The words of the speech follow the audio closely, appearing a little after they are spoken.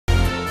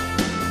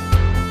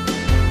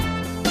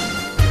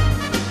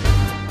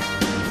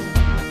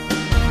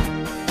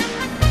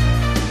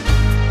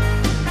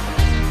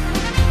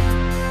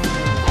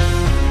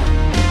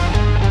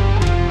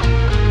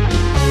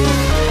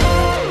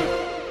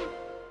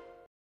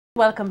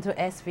Welcome to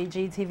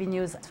SVG-TV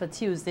News for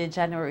Tuesday,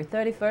 January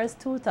 31st,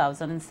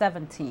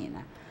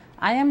 2017.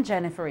 I am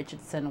Jennifer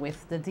Richardson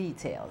with the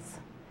details.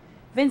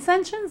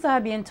 Vincentians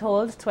are being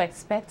told to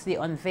expect the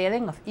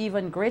unveiling of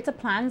even greater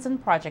plans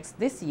and projects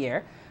this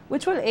year,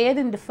 which will aid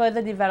in the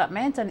further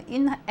development and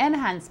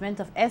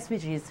enhancement of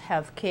SVG's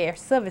healthcare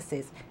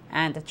services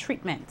and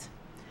treatment.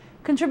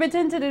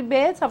 Contributing to the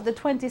debate of the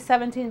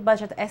 2017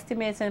 budget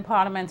estimates in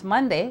Parliament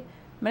Monday,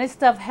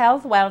 Minister of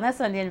Health,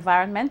 Wellness and the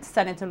Environment,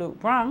 Senator Luke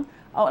Brown,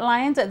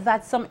 outlined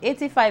that some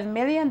 $85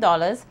 million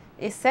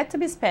is set to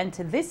be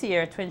spent this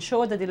year to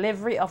ensure the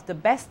delivery of the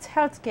best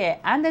healthcare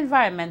and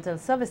environmental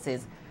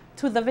services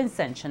to the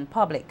Vincentian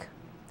public.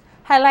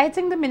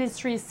 Highlighting the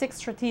ministry's 6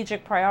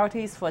 strategic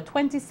priorities for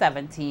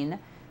 2017,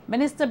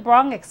 Minister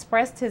Brown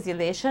expressed his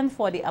elation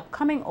for the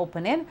upcoming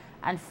opening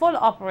and full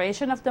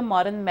operation of the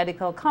modern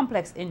medical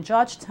complex in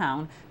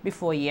Georgetown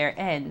before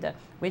year-end,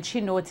 which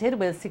he noted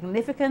will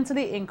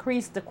significantly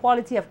increase the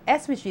quality of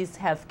SVG's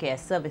healthcare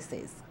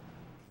services.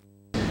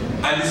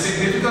 And the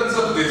significance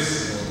of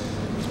this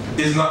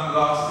is not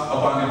lost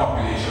upon the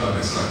population of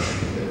this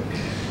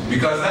country,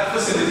 because that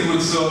facility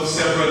would serve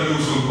several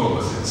useful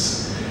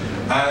purposes.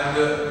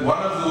 And one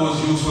of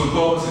those useful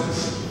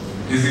purposes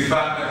is the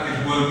fact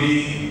that it will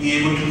be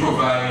able to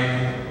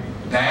provide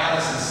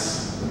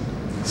dialysis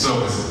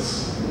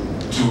services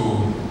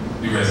to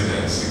the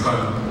residents,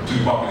 to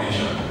the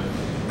population.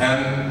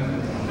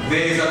 And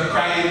there is a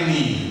crying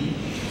need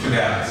for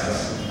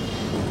dialysis.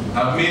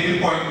 I've made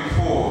the point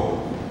before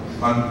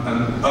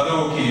on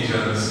other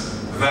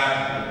occasions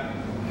that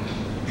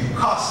the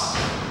cost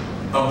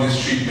of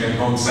this treatment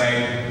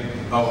outside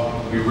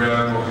of the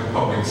realm of the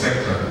public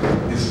sector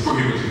is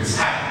prohibitive, it's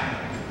high,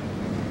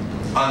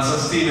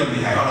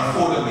 unsustainably high,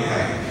 unaffordably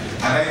high.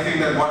 And I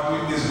think that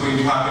what is going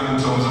to happen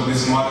in terms of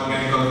this modern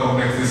medical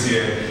complex this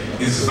year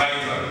is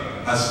vital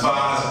as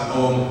far as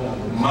our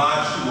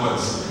march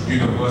towards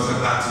universal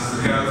access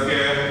to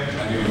healthcare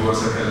and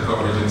universal health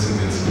coverage in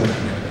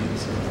civilian.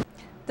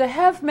 The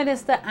health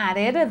minister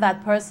added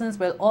that persons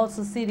will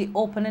also see the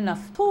opening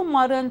of 2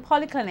 modern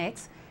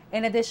polyclinics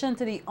in addition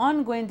to the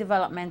ongoing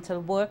developmental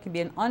work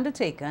being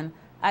undertaken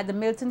at the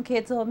Milton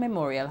Cato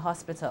Memorial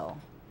Hospital.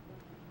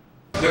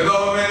 The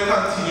government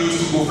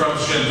continues to go from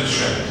strength to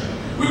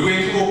strength. We're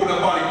going to open a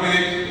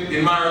polyclinic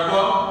in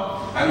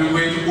Maraqua and we're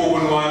going to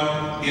open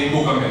one in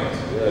Bukamet.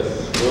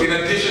 Yes. In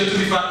addition to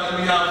the fact that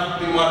we have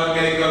the modern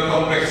medical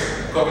complex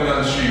coming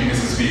on the stream,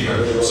 Mr.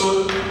 Speaker.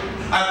 So,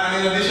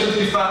 and in addition to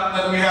the fact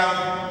that we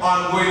have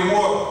ongoing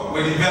work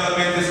where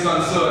development is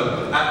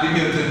concerned at the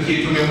Milton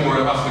Cato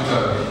Memorial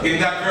Hospital, in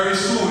that very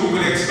soon we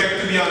will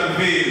expect to be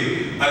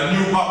unveiled a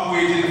new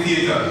operating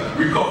theatre,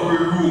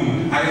 recovery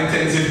room and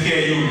intensive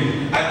care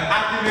unit. And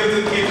at the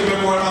Milton Cato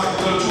Memorial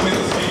Hospital,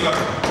 Mr. Speaker,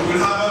 we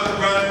will have a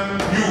brand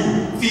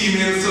new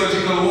female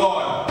surgical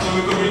ward so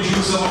we can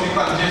reduce some of the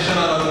congestion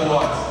on other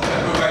wards and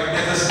provide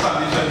better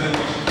conditions in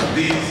which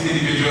these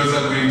individuals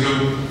are going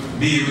to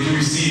be able to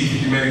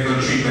receive the medical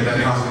treatment at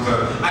the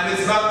hospital. And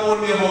it's not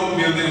only about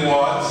building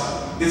wards,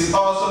 it's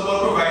also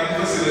about providing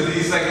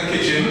facilities like a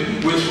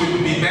kitchen, which would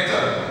be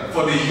better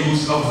for the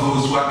use of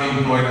those who are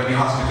employed at the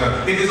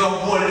hospital. It is a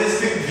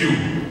holistic view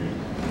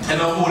and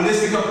a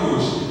holistic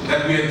approach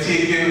that we are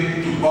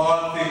taking to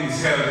all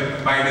things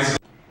held by this.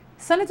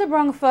 Senator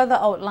Brown further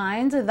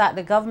outlined that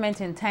the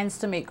government intends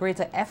to make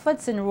greater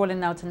efforts in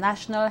rolling out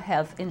national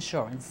health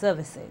insurance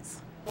services.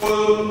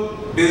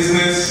 Full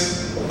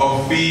business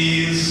of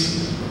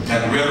fees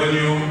and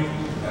revenue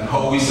and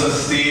how we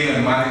sustain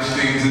and manage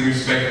things in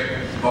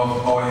respect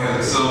of our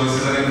health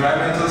services and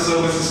environmental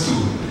services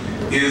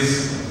too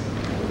is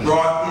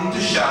brought into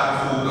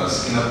sharp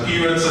focus in a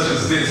period such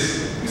as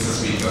this,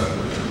 Mr. Speaker,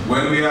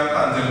 when we are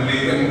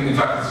contemplating, in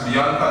fact it's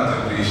beyond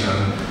contemplation,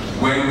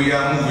 when we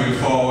are moving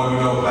forward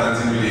with our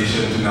plans in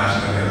relation to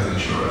national health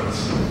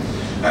insurance.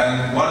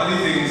 And one of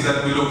the things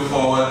that we look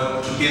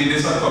forward to in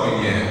this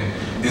upcoming year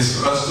is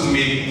for us to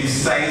make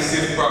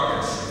decisive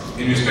progress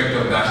in respect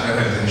of national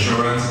health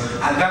insurance,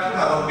 and that will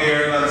have a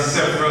bearing on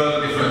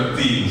several different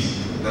themes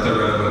that are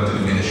relevant to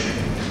the ministry.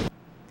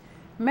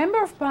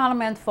 Member of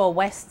Parliament for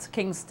West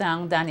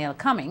Kingstown, Daniel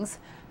Cummings,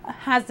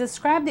 has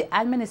described the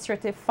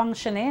administrative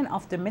functioning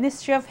of the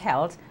Ministry of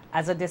Health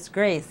as a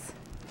disgrace.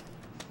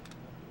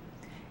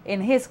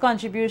 In his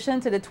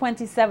contribution to the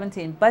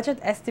 2017 budget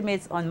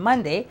estimates on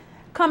Monday,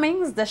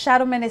 Cummings, the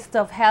Shadow Minister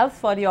of Health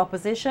for the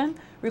opposition,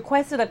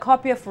 requested a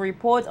copy of a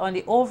report on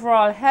the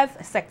overall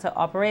health sector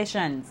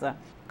operations.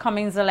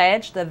 Cummings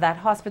alleged that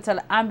hospital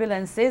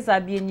ambulances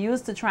are being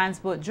used to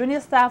transport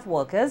junior staff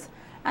workers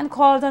and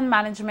called on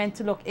management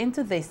to look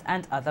into this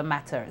and other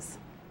matters.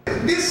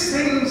 These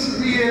things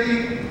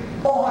really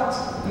ought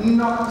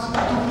not to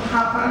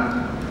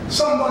happen.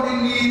 Somebody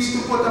needs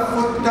to put a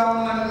foot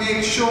down and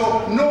make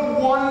sure. No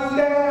wonder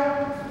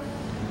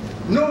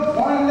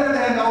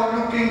they're now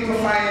looking to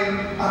find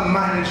a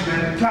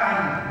management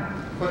plan.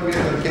 But we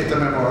have to get the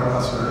Memorial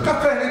Hospital.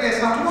 Apparently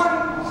there's not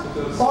one.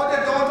 Or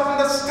they don't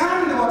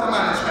understand what a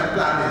management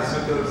plan is.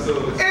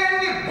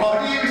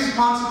 Anybody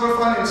responsible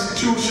for an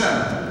institution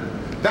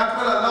that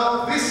will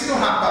allow this to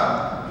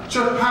happen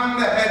should hang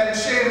their head in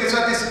shame. It's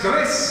a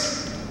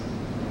disgrace.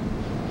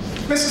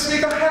 Mr.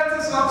 Speaker,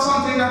 health is not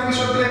something that we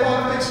should play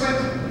politics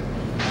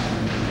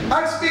with.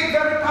 I speak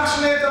very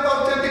passionate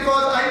about it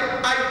because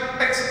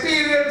I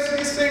experience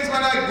these things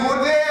when I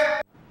go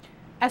there.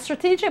 A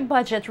strategic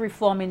budget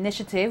reform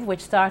initiative,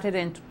 which started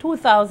in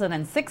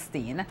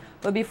 2016,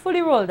 will be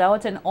fully rolled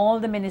out in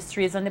all the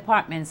ministries and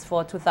departments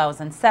for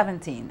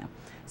 2017.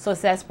 So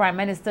says Prime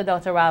Minister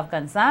Dr. Rav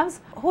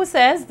Gonsalves, who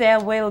says there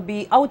will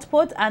be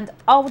output and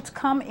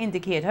outcome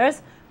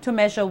indicators to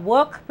measure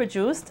work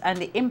produced and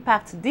the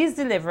impact these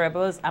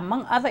deliverables,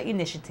 among other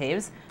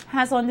initiatives,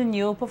 has on the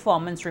new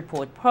performance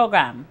report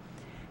program.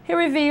 He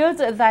revealed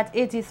that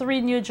 83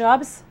 new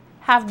jobs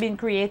have been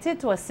created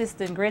to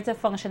assist in greater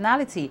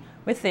functionality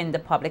within the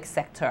public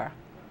sector.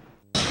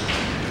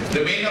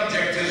 The main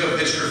objectives of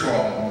this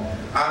reform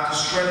are to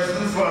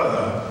strengthen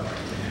further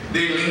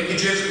the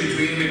linkages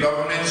between the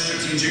government's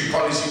strategic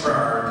policy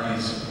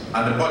priorities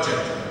and the budget,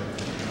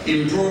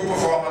 improve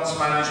performance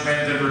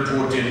management and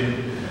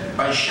reporting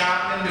by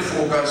sharpening the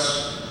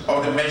focus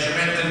of the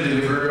measurement and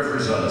delivery of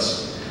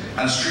results,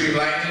 and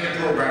streamlining the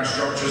program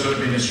structures of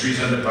ministries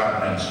and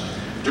departments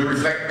to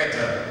reflect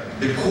better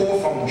the core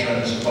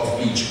functions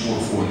of each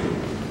portfolio.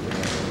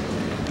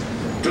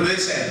 To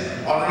this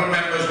end, honourable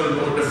members will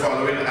note the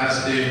following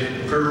as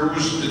they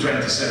peruse the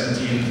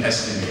 2017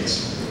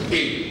 estimates.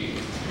 A.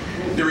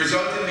 The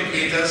result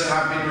indicators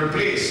have been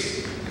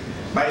replaced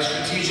by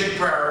strategic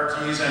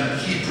priorities and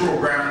key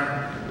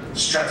program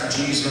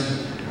strategies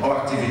or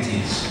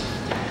activities.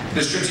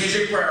 The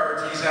strategic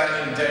priorities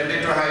are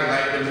intended to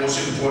highlight the most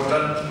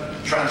important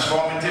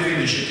transformative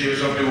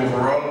initiatives of the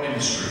overall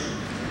ministry,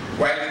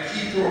 while the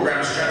key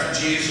program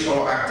strategies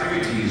or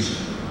activities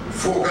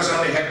focus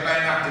on the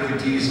headline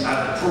activities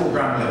at the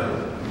program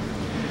level.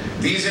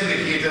 These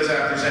indicators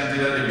are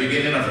presented at the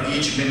beginning of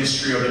each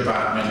ministry or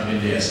department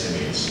in the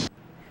estimates.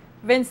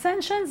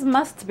 Vincentians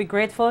must be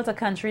grateful to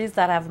countries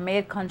that have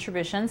made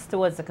contributions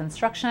towards the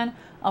construction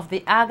of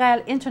the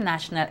Argyle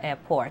International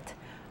Airport.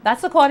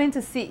 That's according to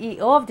CEO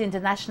of the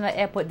International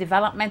Airport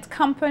Development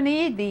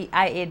Company, the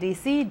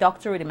IADC,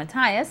 Dr. Rudy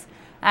Matthias,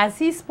 as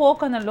he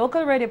spoke on a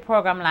local radio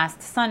program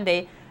last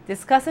Sunday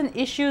discussing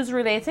issues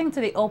relating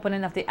to the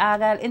opening of the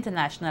Argyle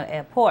International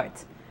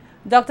Airport.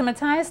 Dr.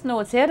 Matthias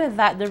noted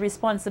that the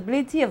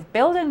responsibility of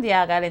building the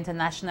Argyle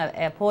International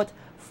Airport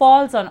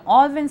falls on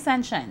all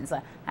Vincentians,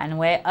 and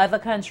where other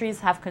countries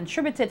have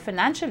contributed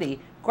financially,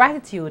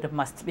 gratitude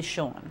must be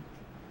shown.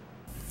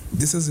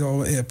 This is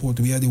our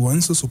airport. We are the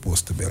ones who are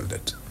supposed to build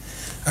it.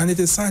 And it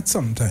is sad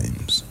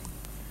sometimes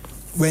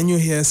when you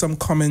hear some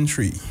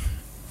commentary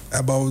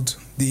about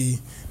the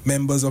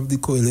members of the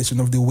coalition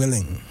of the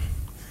willing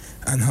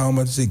and how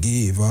much they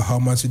gave or how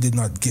much they did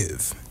not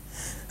give.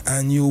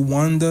 And you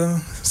wonder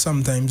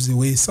sometimes the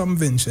way some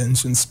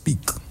Vincentians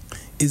speak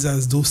is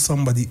as though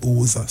somebody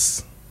owes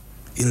us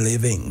a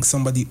living,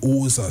 somebody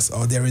owes us,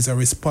 or there is a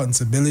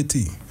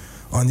responsibility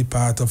on the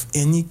part of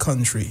any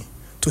country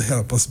to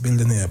help us build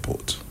an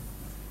airport.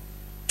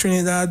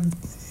 Trinidad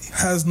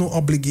has no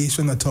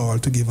obligation at all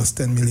to give us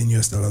 $10 million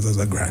as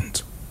a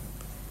grant.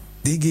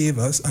 They gave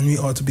us, and we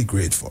ought to be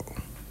grateful.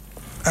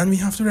 And we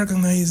have to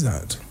recognize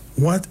that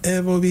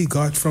whatever we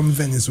got from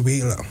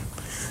Venezuela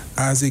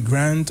as a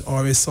grant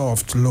or a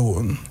soft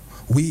loan,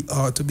 we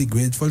ought to be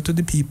grateful to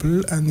the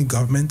people and the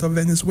government of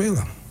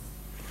Venezuela.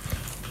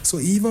 So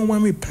even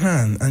when we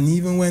plan and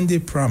even when they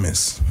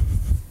promise,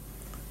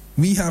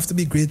 we have to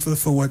be grateful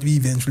for what we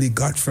eventually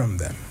got from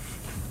them.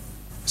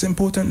 It's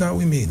important that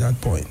we make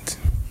that point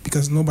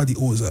because nobody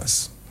owes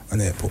us an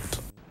airport.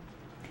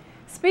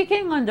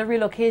 Speaking on the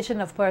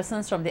relocation of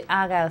persons from the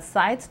Argyle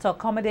site to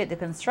accommodate the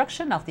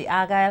construction of the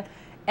Argyle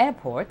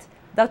Airport,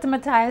 Dr.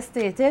 Matthias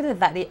stated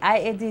that the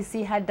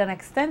IADC had done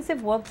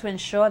extensive work to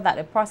ensure that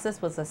the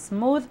process was as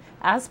smooth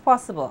as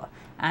possible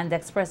and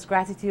expressed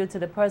gratitude to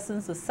the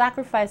persons who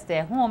sacrificed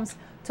their homes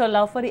to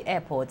allow for the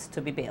airport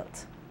to be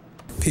built.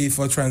 Pay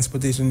for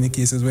transportation in the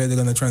cases where they're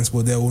going to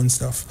transport their own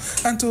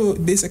stuff and to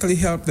basically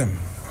help them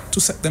to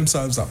set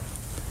themselves up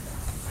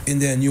in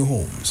their new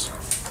homes.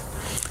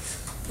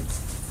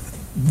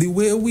 The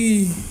way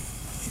we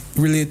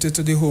related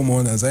to the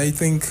homeowners, I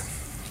think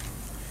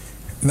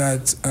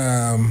that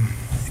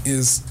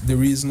is the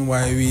reason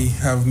why we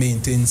have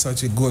maintained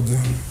such a good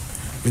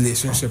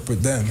relationship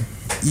with them,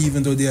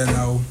 even though they are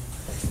now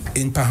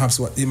in perhaps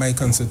what they might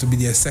consider to be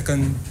their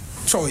second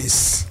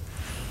choice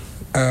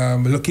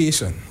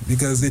location,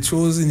 because they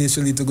chose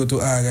initially to go to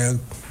Argyle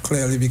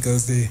clearly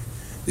because they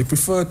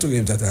prefer to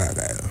live at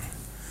Argyle.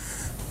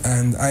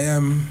 And I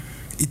am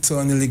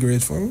eternally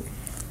grateful,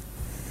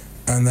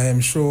 and I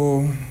am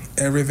sure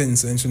every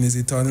Vincentian is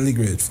eternally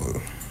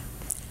grateful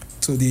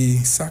to the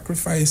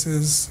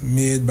sacrifices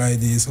made by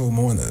these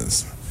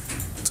homeowners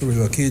to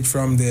relocate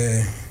from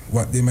their,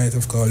 what they might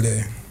have called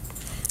their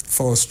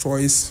first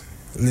choice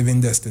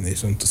living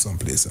destination to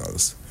someplace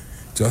else,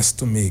 just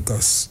to make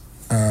us,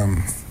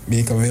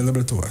 make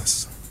available to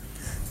us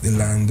the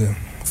land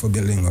for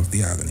building of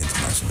the Argyle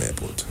International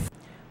Airport.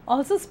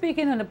 Also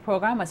speaking on the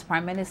program was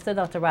Prime Minister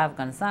Dr. Rav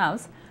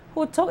Gonsalves,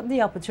 who took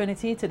the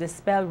opportunity to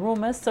dispel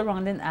rumors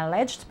surrounding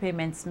alleged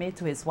payments made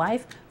to his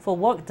wife for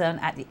work done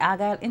at the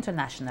Argyle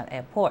International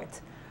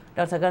Airport.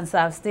 Dr.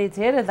 Gonsalves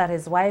stated that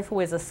his wife, who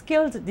is a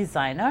skilled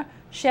designer,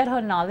 shared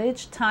her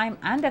knowledge, time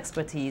and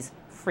expertise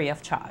free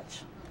of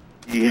charge.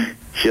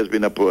 She has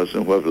been a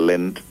person who has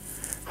lent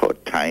her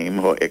time,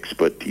 her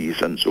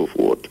expertise and so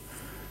forth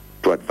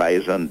to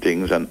advise on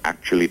things and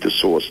actually to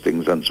source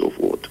things and so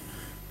forth.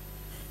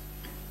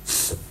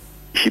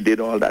 She did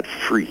all that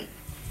free.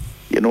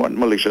 You know what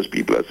malicious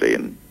people are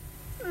saying?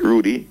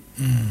 Rudy,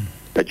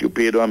 that you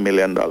paid her $1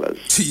 million.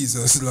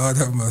 Jesus, Lord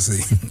have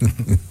mercy.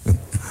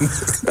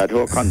 That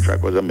her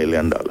contract was $1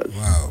 million.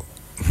 Wow.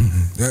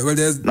 Well,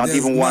 there's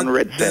even one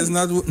red cent. There's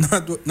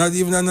not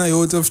even an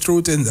iota of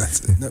truth in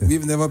that.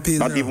 We've never paid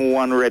not even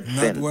one red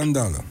cent. Not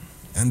 $1.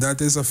 And that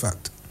is a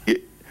fact.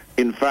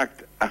 In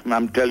fact,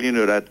 I'm telling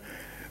you that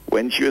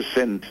when she was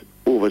sent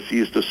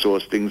overseas to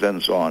source things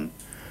and so on,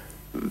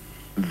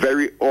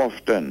 very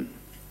often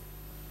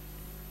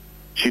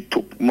she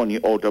took money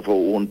out of her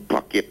own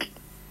pocket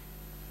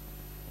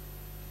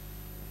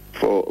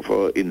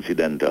for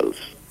incidentals.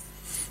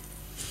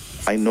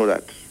 I know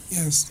that.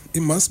 Yes,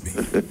 it must be.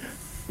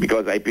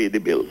 Because I paid the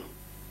bill.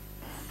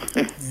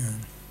 Yeah.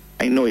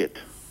 I know it.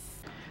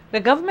 The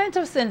government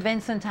of St.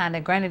 Vincent and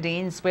the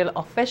Grenadines will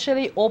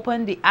officially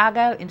open the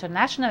Argyle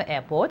International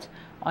Airport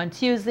on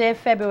Tuesday,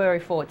 February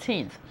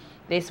 14th.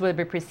 This will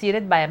be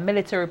preceded by a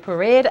military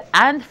parade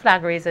and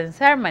flag-raising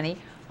ceremony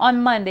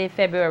on Monday,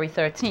 February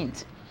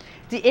 13th.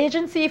 The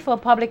Agency for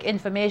Public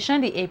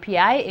Information, the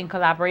API, in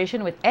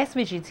collaboration with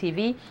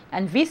SVG-TV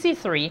and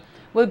VC3,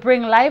 will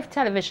bring live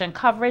television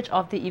coverage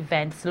of the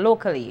events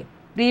locally.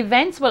 The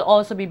events will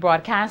also be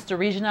broadcast to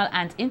regional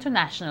and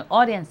international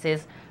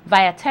audiences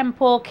via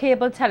Tempo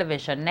Cable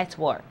Television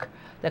Network.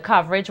 The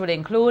coverage will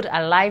include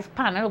a live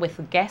panel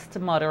with guest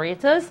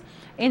moderators,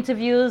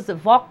 interviews,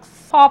 vox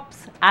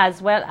pops,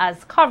 as well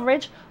as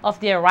coverage of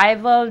the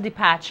arrival,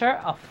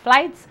 departure of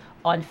flights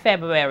on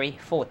February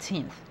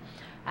 14th.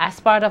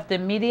 As part of the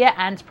media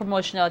and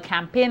promotional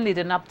campaign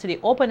leading up to the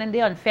opening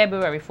day on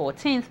February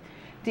 14th,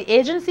 the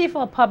Agency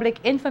for Public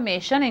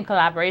Information, in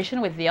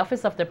collaboration with the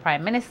Office of the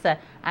Prime Minister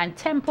and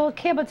Tempo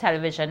Cable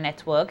Television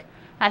Network,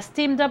 has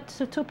teamed up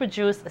to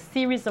produce a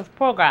series of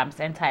programs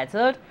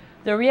entitled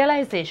The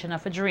Realization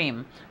of a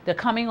Dream, the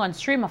coming on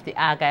stream of the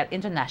Argyle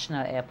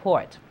International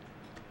Airport.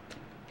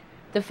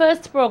 The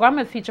first program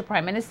will feature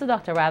Prime Minister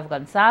Dr. Ralph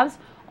Gonsalves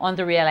on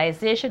the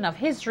realization of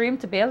his dream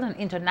to build an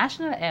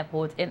international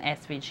airport in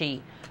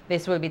SVG.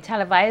 This will be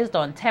televised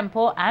on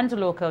Tempo and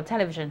local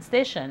television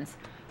stations,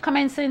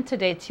 commencing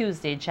today,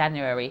 Tuesday,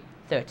 January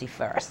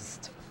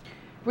 31st.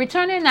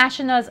 Returning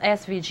Nationals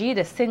SVG,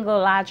 the single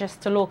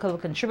largest local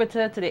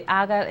contributor to the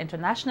Argyle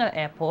International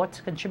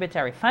Airport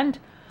Contributory Fund,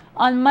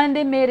 on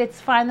Monday made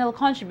its final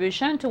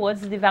contribution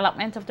towards the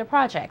development of the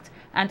project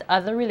and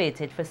other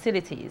related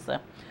facilities.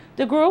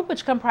 The group,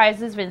 which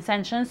comprises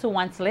Vincentians who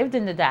once lived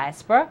in the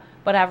diaspora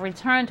but have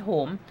returned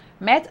home,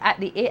 met at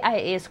the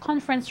AIA's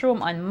conference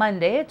room on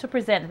Monday to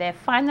present their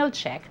final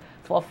check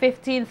for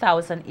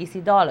 15,000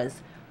 EC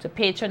dollars to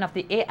patron of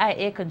the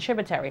AIA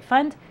Contributory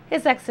Fund,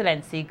 His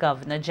Excellency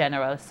Governor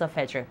General Sir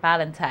Frederick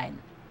Ballantyne.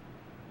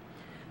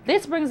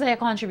 This brings their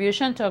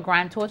contribution to a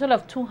grand total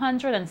of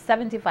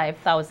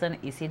 275,000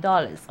 EC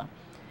dollars.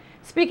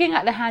 Speaking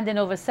at the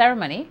handing-over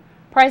ceremony,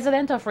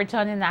 President of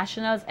Returning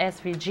Nationals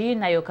SVG,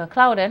 Nayoka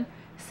Clouden,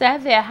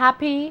 said they are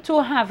happy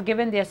to have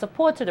given their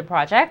support to the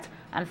project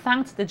and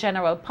thanked the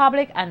general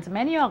public and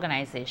many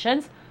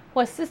organizations who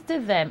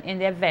assisted them in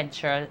their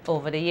venture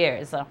over the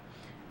years.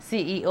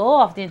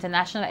 CEO of the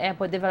International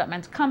Airport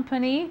Development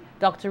Company,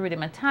 Dr. Rudy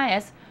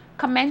Matthias,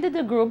 commended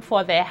the group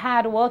for their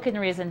hard work in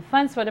raising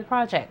funds for the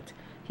project.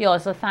 He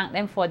also thanked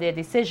them for their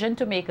decision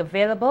to make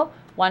available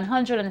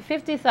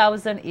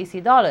 150,000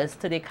 EC dollars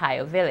to the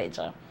Cayo village.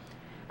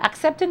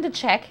 Accepting the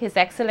check, His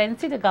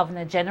Excellency the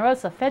Governor General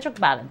Sir Frederick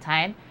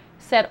Ballantyne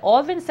said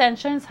all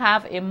Vincentians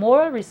have a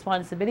moral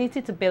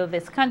responsibility to build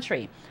this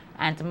country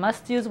and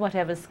must use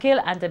whatever skill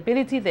and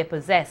ability they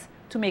possess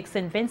to make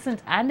St.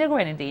 Vincent and the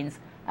Grenadines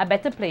a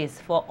better place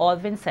for all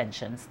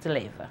Vincentians to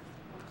live.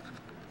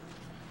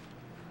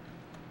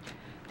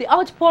 The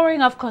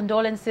outpouring of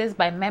condolences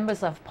by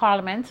members of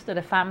Parliament to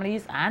the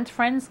families and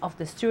friends of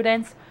the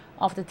students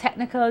of the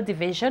Technical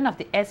Division of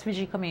the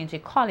SVG Community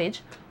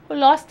College who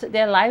lost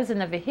their lives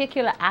in a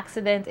vehicular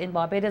accident in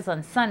Barbados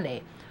on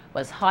Sunday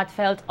was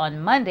heartfelt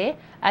on Monday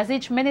as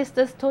each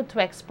minister stood to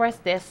express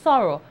their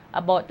sorrow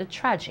about the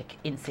tragic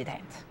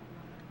incident.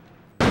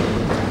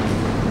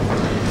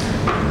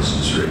 This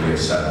is really a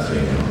sad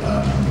thing.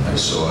 I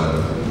saw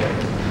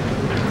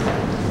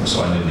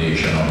in the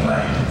nation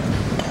online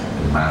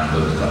the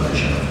mangled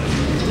condition of the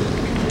vehicle.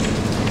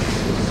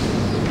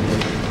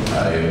 I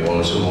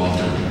also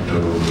wanted to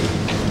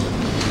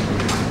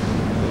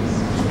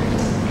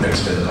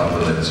extend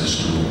condolences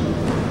to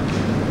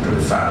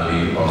the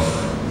family of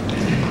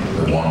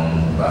the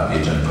one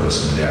Barbadian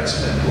person in the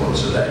accident who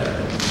also died.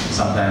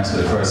 Sometimes for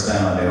the first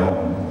time on their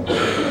own.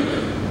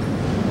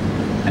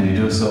 And you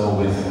do so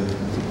with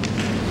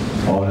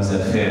always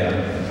that fear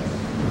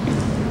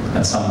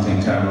that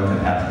something terrible can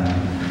happen.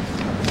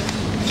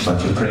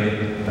 But you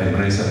pray by the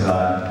grace of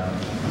God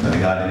that the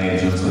guardian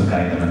angels will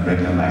guide them and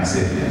bring them back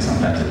safely, and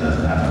sometimes it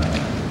doesn't happen.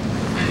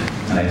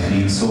 And I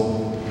feel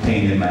so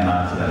pained in my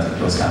heart for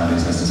those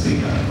families, Mr.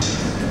 Speaker.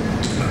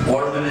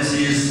 One of the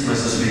deceased,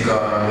 Mr. Speaker,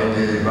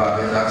 in the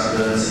Barbados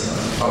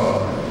accidents,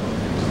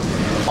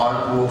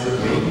 aunt worked with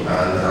me,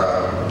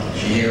 and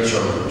she hails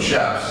from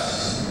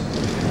Shaps,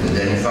 the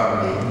Denny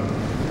family,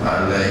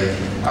 and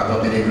I've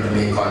not been able to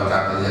make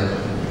contact with them,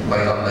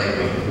 quite unlike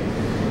me.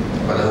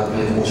 But I hope in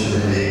the course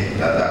of the day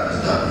that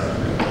is done.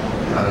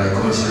 And I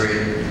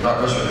commiserate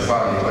not just with the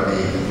family, but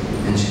the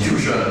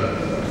institution,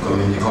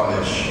 community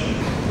college.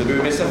 The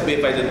remiss of me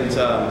if I didn't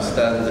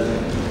stand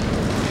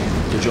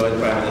to join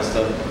Prime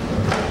Minister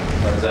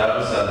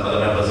Gonzalez and other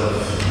members of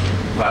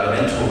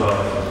Parliament who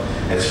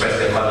have expressed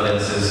their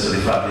condolences to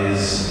the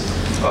families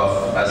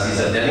of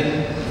Aziza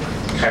Denny,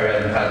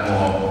 Karen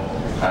Padmore,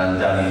 and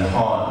Danny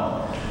Horn.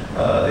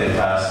 They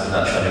passed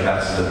a tragic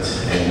accident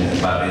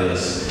in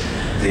Barbados.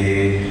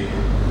 The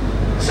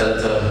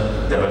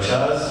Senator Deborah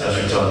Charles just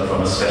returned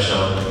from a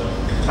special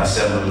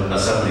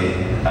assembly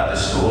at the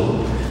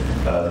school.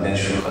 The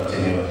ministry will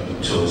continue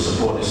to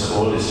support the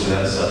school, the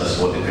students, and to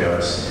support the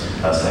parents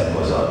as time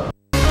goes on.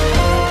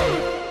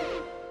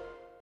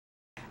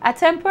 A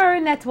temporary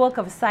network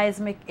of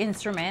seismic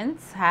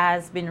instruments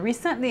has been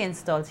recently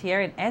installed here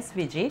in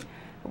SVG,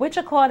 which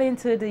according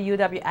to the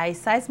UWI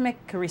Seismic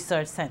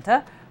Research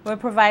Center, will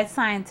provide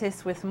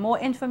scientists with more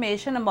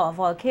information about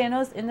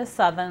volcanoes in the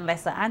southern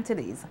Lesser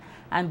Antilles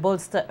and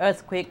bolster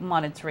earthquake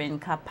monitoring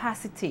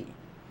capacity.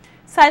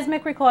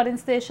 Seismic recording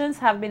stations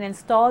have been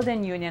installed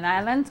in Union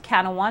Island,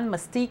 Canawan,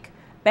 Mustique,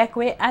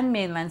 Beckway, and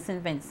mainland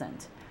St.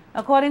 Vincent.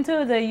 According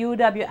to the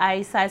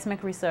UWI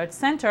Seismic Research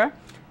Center,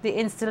 the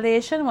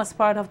installation was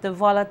part of the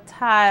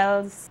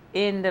Volatiles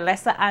in the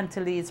Lesser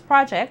Antilles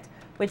project,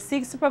 which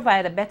seeks to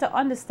provide a better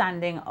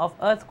understanding of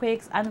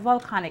earthquakes and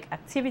volcanic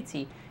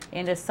activity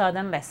in the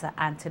southern Lesser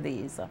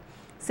Antilles.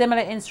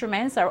 Similar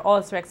instruments are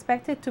also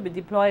expected to be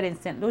deployed in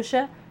St.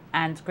 Lucia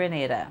and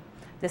Grenada.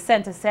 The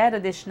center said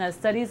additional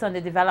studies on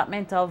the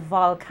development of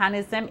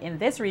volcanism in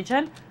this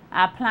region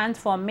are planned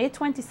for May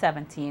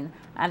 2017,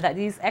 and that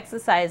these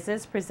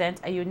exercises present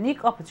a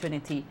unique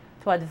opportunity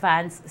to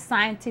advance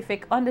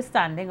scientific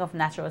understanding of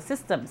natural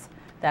systems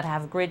that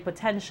have great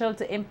potential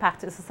to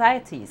impact the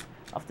societies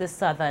of the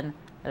southern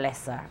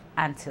Lesser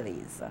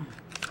Antilles.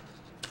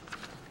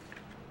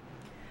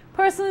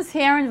 Persons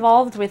here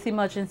involved with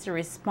emergency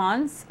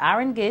response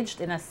are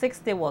engaged in a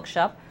 6-day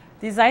workshop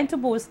designed to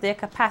boost their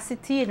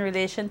capacity in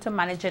relation to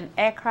managing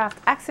aircraft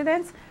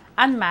accidents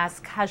and mass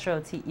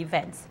casualty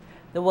events.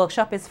 The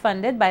workshop is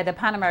funded by the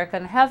Pan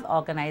American Health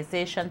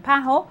Organization,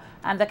 PAHO,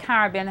 and the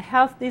Caribbean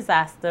Health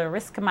Disaster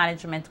Risk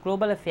Management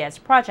Global Affairs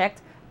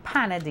Project,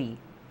 PANAD.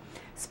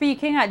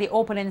 Speaking at the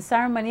opening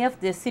ceremony of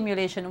the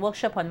simulation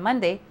workshop on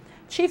Monday,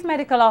 Chief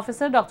Medical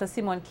Officer Dr.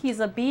 Simon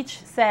Keyser Beach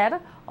said,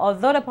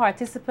 although the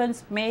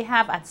participants may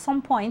have at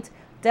some point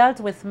dealt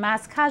with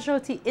mass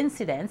casualty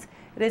incidents,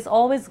 it is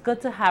always good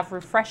to have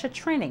refresher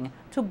training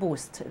to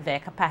boost their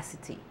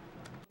capacity.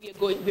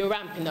 We're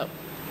ramping up.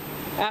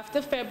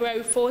 After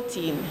February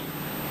 14,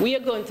 we are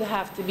going to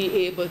have to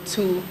be able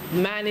to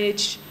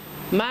manage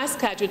mass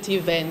casualty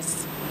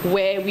events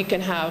where we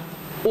can have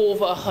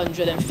over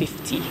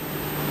 150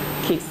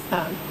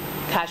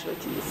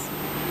 casualties.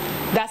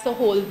 That's a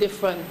whole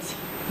different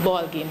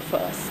ballgame for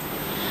us.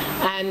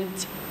 And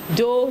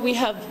though we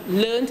have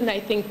learned, and I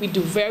think we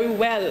do very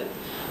well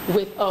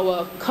with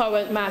our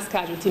current mass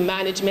casualty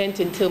management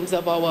in terms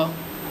of our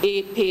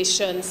 8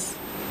 patients,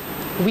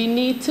 we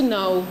need to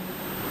now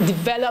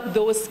develop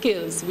those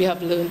skills we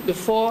have learned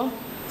before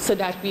so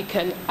that we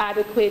can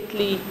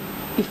adequately,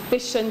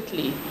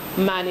 efficiently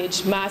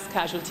manage mass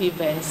casualty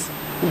events,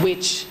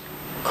 which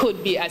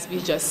could be, as we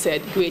just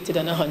said, greater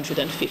than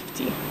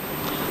 150.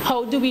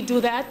 How do we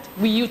do that?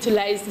 We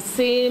utilize the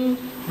same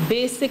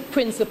basic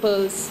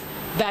principles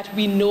that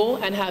we know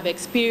and have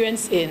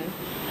experience in,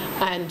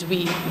 and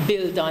we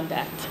build on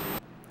that.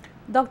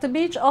 Dr.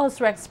 Beach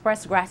also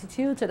expressed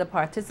gratitude to the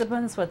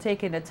participants for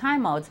taking the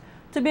time out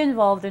to be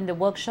involved in the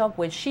workshop,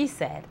 which she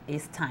said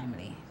is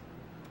timely.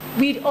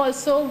 We'd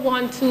also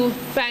want to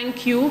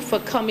thank you for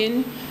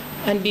coming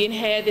and being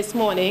here this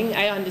morning.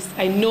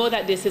 I know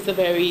that this is a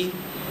very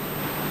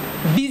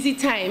busy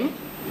time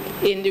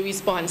in the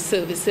response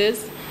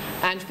services,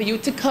 and for you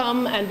to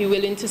come and be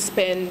willing to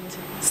spend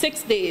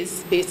 6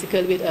 days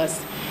basically with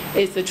us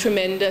is a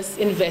tremendous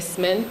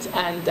investment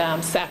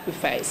and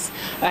sacrifice.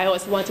 I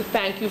also want to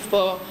thank you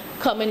for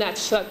coming at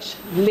such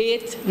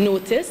late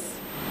notice,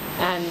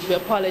 and we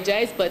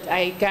apologize, but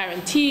I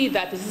guarantee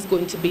that this is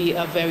going to be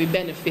a very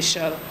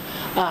beneficial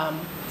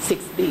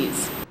 6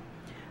 days.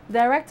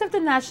 Director of the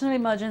National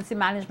Emergency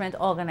Management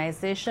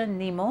Organization,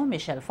 NEMO,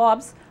 Michelle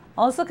Forbes,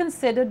 also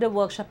considered the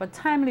workshop a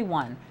timely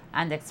one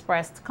and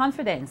expressed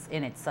confidence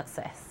in its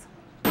success.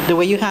 The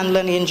way you handle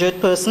an injured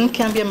person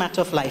can be a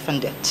matter of life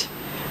and death,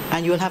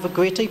 and you'll have a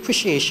greater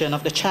appreciation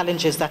of the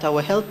challenges that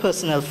our health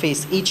personnel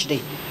face each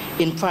day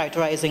in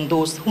prioritizing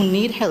those who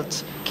need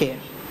health care.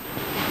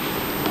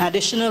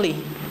 Additionally,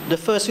 the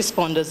first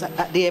responders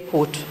at the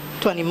airport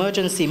to an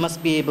emergency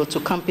must be able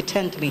to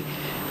competently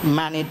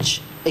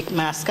manage a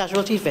mass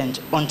casualty event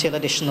until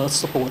additional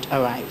support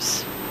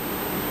arrives.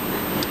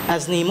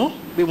 As NEMO,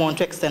 we want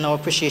to extend our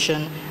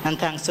appreciation and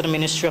thanks to the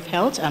Ministry of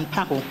Health and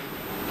PAHO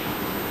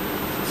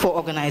for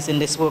organizing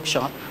this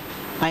workshop.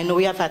 I know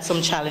we have had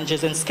some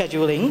challenges in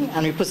scheduling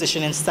and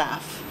repositioning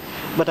staff,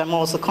 but I'm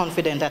also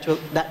confident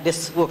that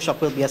this workshop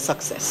will be a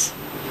success.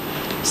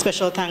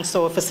 Special thanks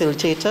to our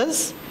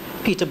facilitators,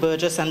 Peter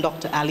Burgess and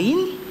Dr.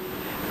 Aline.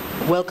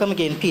 Welcome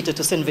again, Peter,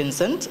 to St.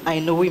 Vincent. I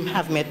know we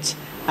have met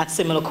at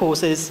similar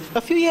courses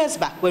a few years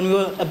back when we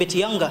were a bit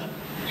younger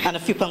and a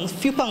few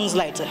pounds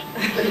lighter.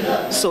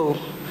 So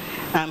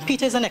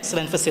Peter is an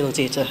excellent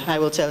facilitator, I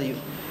will tell you.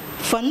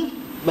 Fun,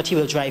 but he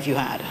will drive you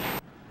hard.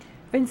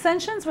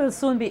 Vincentians will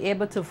soon be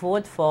able to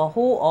vote for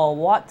who or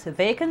what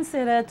they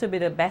consider to be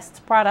the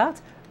best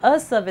product or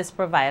service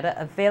provider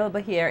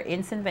available here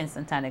in St.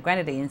 Vincent and the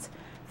Grenadines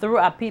through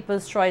a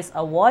People's Choice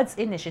Awards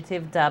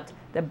initiative dubbed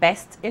the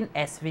Best in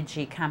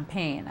SVG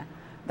campaign.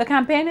 The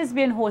campaign is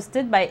being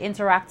hosted by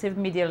Interactive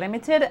Media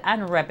Limited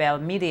and Rebel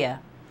Media.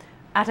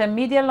 At a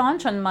media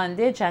launch on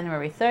Monday,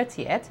 January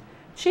 30th,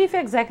 Chief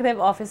Executive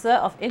Officer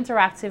of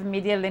Interactive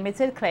Media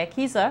Limited, Claire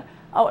Keyser,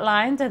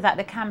 outlined that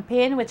the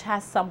campaign, which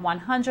has some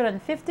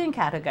 115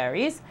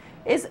 categories,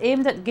 is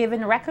aimed at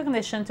giving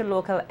recognition to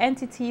local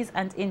entities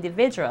and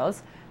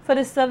individuals for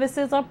the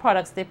services or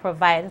products they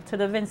provide to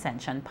the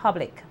Vincentian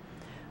public.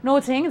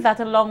 Noting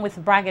that along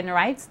with bragging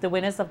rights, the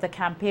winners of the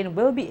campaign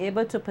will be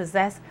able to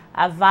possess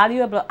a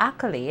valuable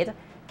accolade,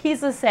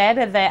 Keyser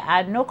said there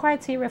are no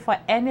criteria for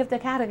any of the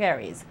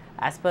categories,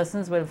 as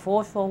persons will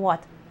vote for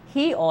what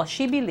he or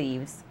she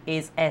believes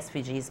is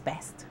SVG's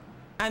best.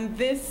 And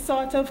this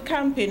sort of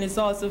campaign is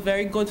also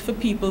very good for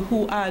people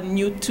who are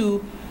new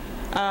to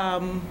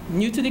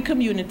the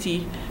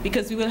community,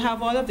 because we will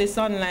have all of this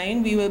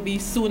online. We will be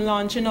soon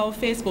launching our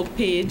Facebook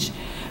page.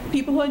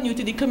 People who are new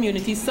to the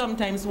community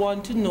sometimes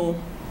want to know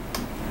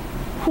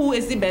who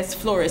is the best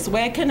florist.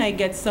 Where can I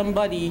get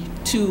somebody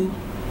to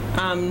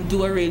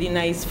do a really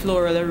nice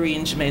floral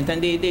arrangement?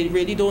 And they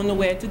really don't know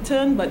where to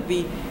turn, but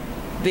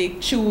they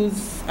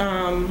choose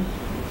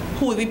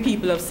who the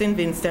people of St.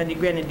 Vincent and the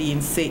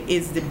Grenadines say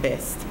is the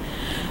best.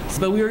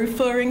 But we're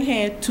referring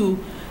here to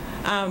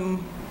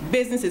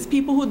businesses,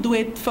 people who do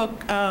it for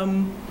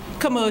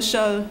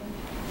commercially.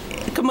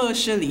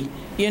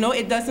 You know,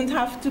 it doesn't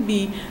have to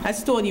be,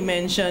 as Tony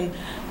mentioned,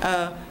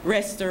 a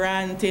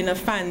restaurant in a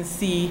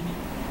fancy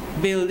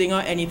building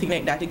or anything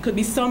like that. It could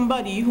be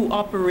somebody who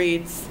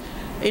operates,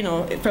 you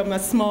know, from a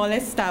small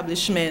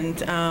establishment.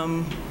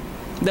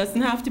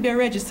 Doesn't have to be a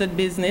registered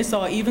business,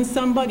 or even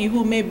somebody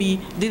who maybe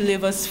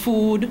delivers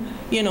food,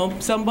 you know,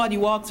 somebody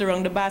walks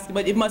around the basket,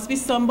 but it must be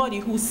somebody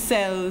who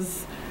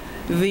sells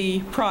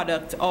the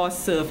product or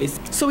service.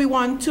 So we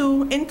want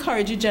to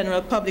encourage the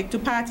general public to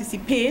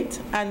participate,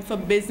 and for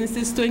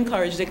businesses to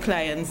encourage their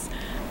clients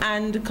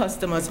and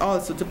customers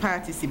also to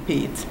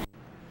participate.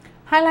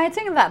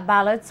 Highlighting that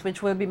ballots,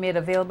 which will be made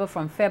available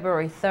from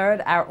February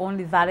 3rd, are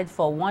only valid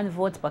for one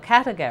vote per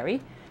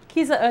category,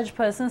 Keyser urged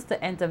persons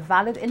to enter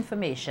valid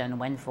information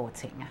when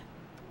voting.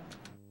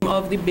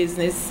 Of the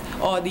business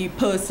or the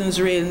person's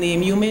real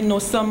name. You may know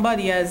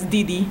somebody as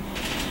Didi,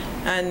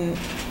 and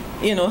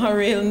you know her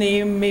real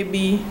name may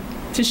be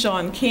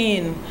Tishon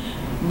Kane.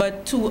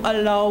 But to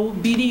allow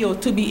BDO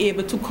to be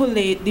able to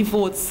collate the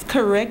votes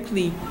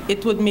correctly,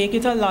 it would make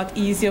it a lot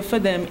easier for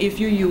them if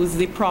you use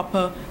the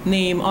proper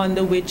name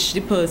under which the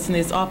person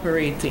is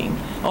operating,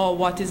 or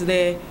what is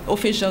their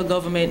official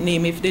government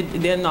name if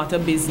they're not a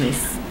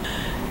business.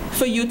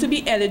 For you to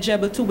be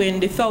eligible to win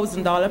the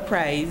 $1,000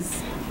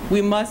 prize,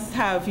 we must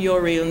have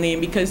your real name,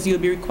 because you'll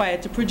be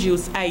required to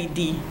produce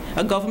ID,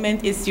 a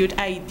government-issued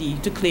ID,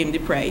 to claim the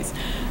prize.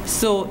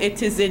 So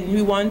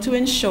we want to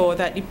ensure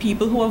that the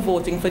people who are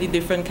voting for the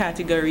different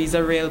categories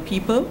are real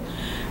people,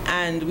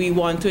 and we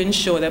want to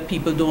ensure that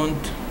people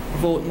don't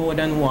vote more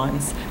than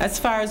once, as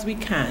far as we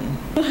can.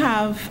 We'll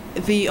have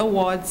the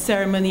award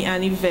ceremony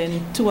and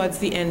event towards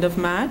the end of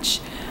March.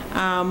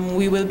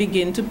 We will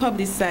begin to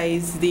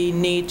publicize the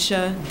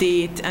nature,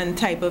 date, and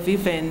type of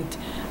event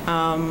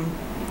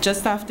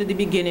just after the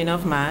beginning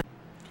of March.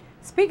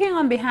 Speaking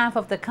on behalf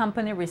of the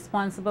company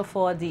responsible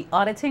for the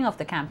auditing of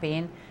the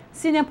campaign,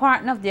 senior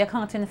partner of the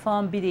accounting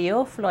firm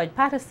BDO, Floyd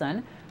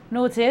Patterson,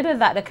 noted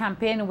that the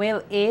campaign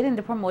will aid in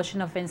the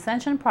promotion of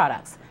Vincentian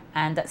products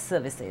and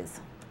services.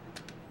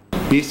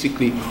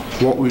 Basically,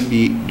 what we'll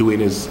be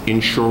doing is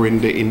ensuring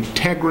the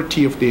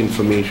integrity of the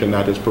information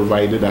that is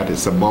provided, that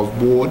is above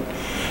board,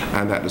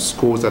 and that the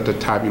scores that are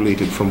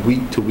tabulated from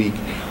week to week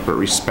with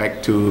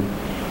respect to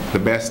the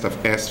best of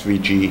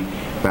SVG,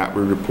 that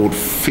we report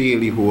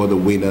fairly who are the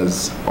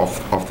winners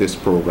of this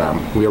program.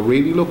 We are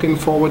really looking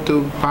forward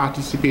to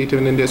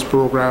participating in this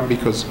program,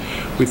 because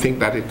we think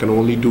that it can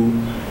only do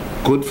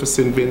good for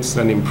St.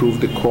 Vincent and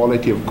improve the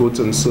quality of goods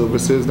and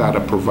services that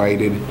are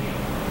provided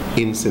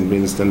in St.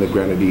 Vincent and the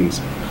Grenadines.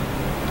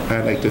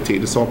 I'd like to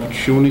take this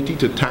opportunity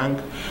to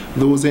thank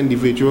those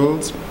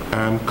individuals,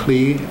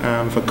 Clay,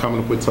 for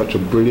coming up with such a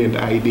brilliant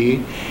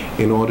idea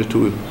in order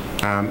to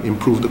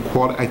improve the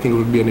quality. I think it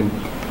would be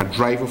a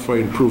driver for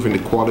improving the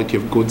quality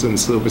of goods and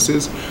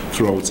services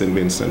throughout St.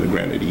 Vincent and the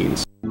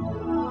Grenadines.